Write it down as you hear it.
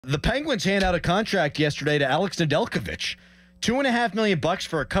The Penguins hand out a contract yesterday to Alex Nedeljkovic. $2.5 million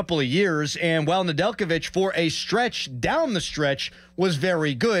for a couple of years, and while Nedeljkovic for a stretch down the stretch was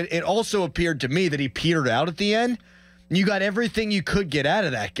very good, it also appeared to me that he petered out at the end. You got everything you could get out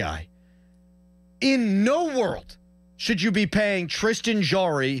of that guy. In no world should you be paying Tristan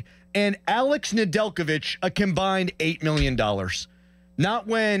Jarry and Alex Nedeljkovic a combined $8 million. Not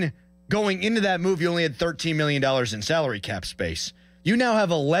when going into that move you only had $13 million in salary cap space. You now have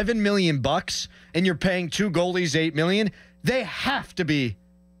 $11 million and you're paying two goalies $8 million. They have to be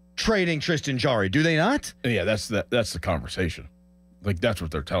trading Tristan Jarry, do they not? Yeah, that's the conversation. Like, that's what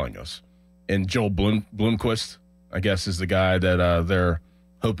they're telling us. And Joel Blomqvist, I guess, is the guy that they're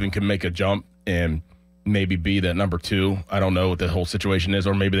hoping can make a jump and maybe be that number two. I don't know what the whole situation is,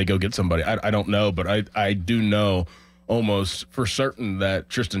 or maybe they go get somebody. I don't know, but I do know almost for certain that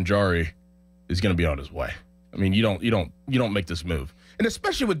Tristan Jarry is going to be on his way. I mean, you don't make this move. And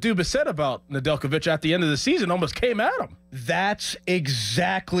especially what Dubas said about Nedeljkovic at the end of the season, almost came at him. That's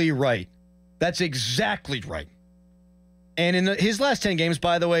exactly right. That's exactly right. And in his last 10 games,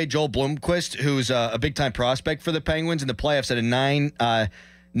 by the way, Joel Blomqvist, who's a big-time prospect for the Penguins in the playoffs, had a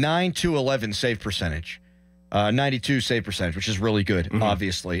 9-11 save percentage. 92 save percentage, which is really good,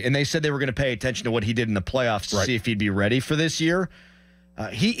 obviously. And they said they were going to pay attention to what he did in the playoffs to see if he'd be ready for this year.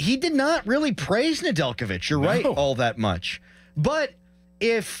 He did not really praise Nedeljkovic, you're right, all that much. But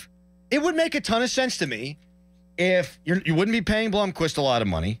if it would make a ton of sense to me if you wouldn't be paying Blomqvist a lot of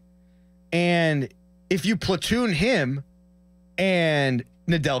money, and if you platoon him and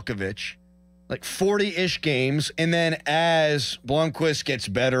Nedeljkovic like 40-ish games, and then as Blomqvist gets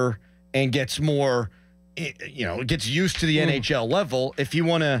better and gets more, gets used to the NHL level, if you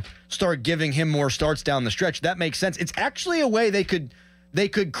want to start giving him more starts down the stretch, that makes sense. It's actually a way they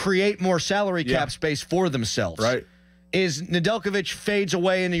could create more salary cap space for themselves. Right. Is Nedeljkovic fades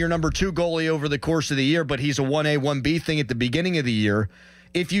away into your number two goalie over the course of the year, but he's a 1A, 1B thing at the beginning of the year.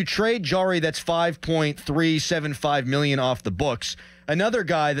 If you trade Jarry, that's $5.375 million off the books. Another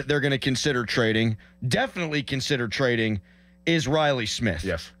guy that they're going to consider trading, definitely consider trading, is Riley Smith.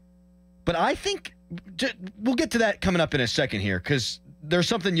 Yes. But I think we'll get to that coming up in a second here, because there's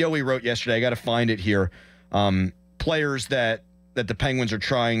something Yoey wrote yesterday. I got to find it here. Players that the Penguins are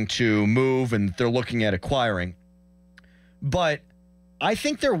trying to move and they're looking at acquiring. But I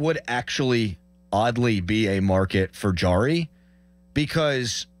think there would actually oddly be a market for Jarry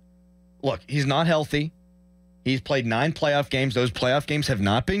because, look, he's not healthy. He's played 9 playoff games. Those playoff games have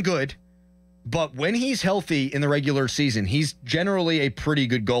not been good. But when he's healthy in the regular season, he's generally a pretty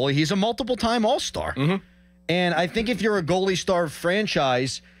good goalie. He's a multiple-time All-Star. And I think if you're a goalie-starved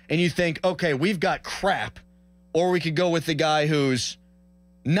franchise and you think, okay, we've got crap, or we could go with the guy who's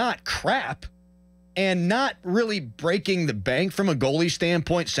not crap and not really breaking the bank from a goalie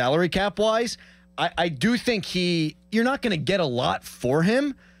standpoint, salary cap-wise, I do think you're not going to get a lot for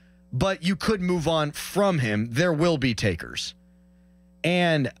him, but you could move on from him. There will be takers.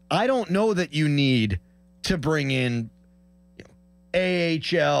 And I don't know that you need to bring in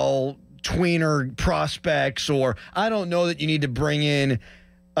AHL tweener prospects, or I don't know that you need to bring in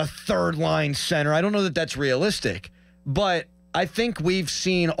a third-line center. I don't know that that's realistic, but I think we've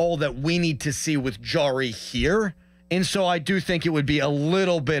seen all that we need to see with Jarry here, and so I do think it would be a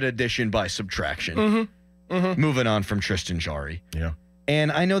little bit addition by subtraction. Moving on from Tristan Jarry. Yeah.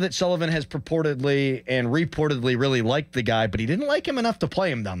 And I know that Sullivan has purportedly and reportedly really liked the guy, but he didn't like him enough to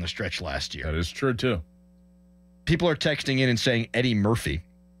play him down the stretch last year. That is true, too. People are texting in and saying Eddie Murphy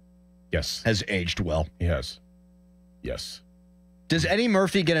has aged well. He has. Yes. Does Eddie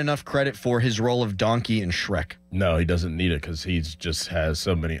Murphy get enough credit for his role of Donkey in Shrek? No, he doesn't need it because he just has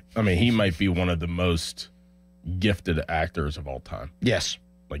so many. I mean, he might be one of the most gifted actors of all time. Yes.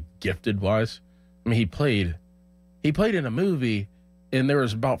 Like, gifted-wise. I mean, he played in a movie, and there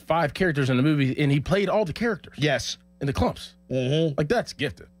was about 5 characters in the movie, and he played all the characters. Yes. In the clumps. Like, that's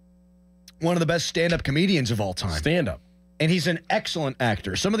gifted. One of the best stand-up comedians of all time. Stand-up. And he's an excellent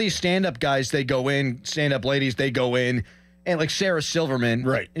actor. Some of these stand-up guys, they go in, stand-up ladies, they go in, and like Sarah Silverman.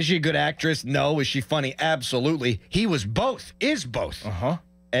 Right. Is she a good actress? No. Is she funny? Absolutely. He was both. Is both.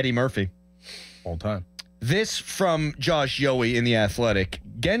 Eddie Murphy. All time. This from Josh Yoey in The Athletic.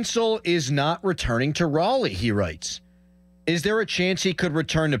 Gensel is not returning to Raleigh, he writes. Is there a chance he could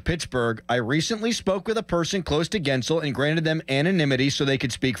return to Pittsburgh? I recently spoke with a person close to Gensel and granted them anonymity so they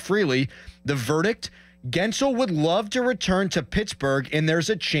could speak freely. The verdict? Gensel would love to return to Pittsburgh, and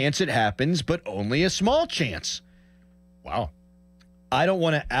there's a chance it happens, but only a small chance. Wow. I don't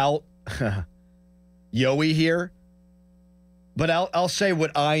want to out Yoey here, but I'll say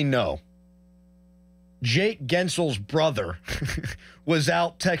what I know. Jake Gensel's brother was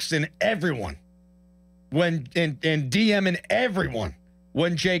out texting everyone and DMing everyone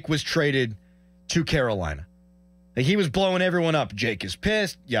when Jake was traded to Carolina. Like, he was blowing everyone up. Jake is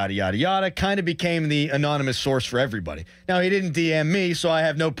pissed, yada, yada, yada. Kind of became the anonymous source for everybody. Now, he didn't DM me, so I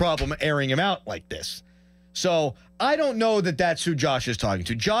have no problem airing him out like this. So I don't know that that's who Josh is talking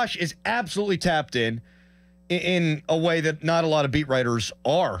to. Josh is absolutely tapped in a way that not a lot of beat writers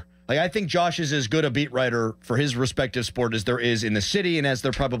are. Like, I think Josh is as good a beat writer for his respective sport as there is in the city and as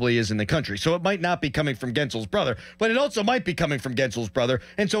there probably is in the country. So it might not be coming from Gensel's brother, but it also might be coming from Gensel's brother.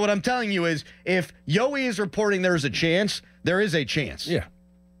 And so what I'm telling you is, if Yoey is reporting there's a chance, there is a chance. Yeah.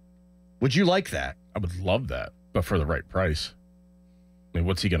 Would you like that? I would love that, but for the right price. I mean,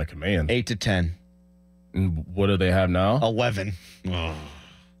 what's he going to command? 8 to 10. And what do they have now? 11. Oh.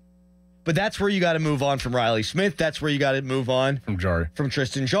 But that's where you got to move on from Riley Smith. That's where you got to move on From Jarry. from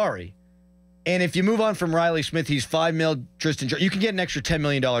Tristan Jarry. And if you move on from Riley Smith, he's $5 million. Tristan Jarry, you can get an extra $10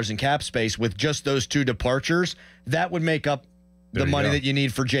 million in cap space with just those two departures. That would make up the money that you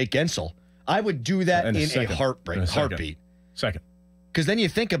need for Jake Gensel. I would do that in a heartbeat. Second. Because then you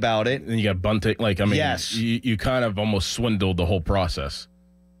think about it. And you got Bunting. Like, I mean, yes. you kind of almost swindled the whole process.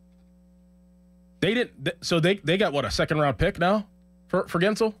 They didn't. So they got, what, a second-round pick now for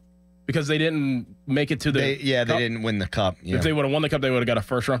Gensel? Because they didn't make it to the cup? They didn't win the cup. Yeah. If they would have won the cup, they would have got a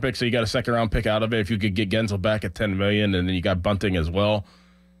first-round pick, so you got a second-round pick out of it. If you could get Gensel back at $10 million, and then you got Bunting as well.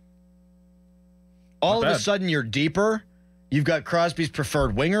 All of a sudden, you're deeper. You've got Crosby's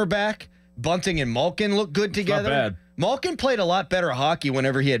preferred winger back. Bunting and Malkin look good together. Not bad. Malkin played a lot better hockey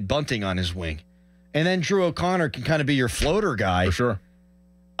whenever he had Bunting on his wing. And then Drew O'Connor can kind of be your floater guy. For sure.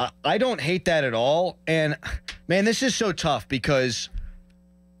 I don't hate that at all. And, man, this is so tough because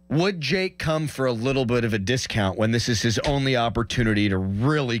would Jake come for a little bit of a discount when this is his only opportunity to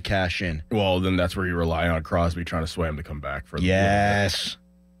really cash in? Well, then that's where you rely on Crosby trying to sway him to come back. Yes.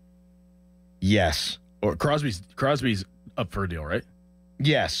 Yes. Or Crosby's up for a deal, right?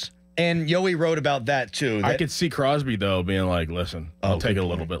 Yes. And Yoey wrote about that, too. I could see Crosby, though, being like, listen, I'll take it a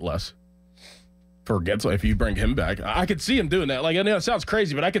little bit less. For Gensel, if you bring him back. I could see him doing that. Like, I know it sounds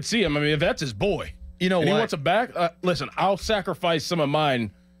crazy, but I could see him. I mean, if that's his boy. You know and what? He wants him back, listen, I'll sacrifice some of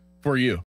mine for you.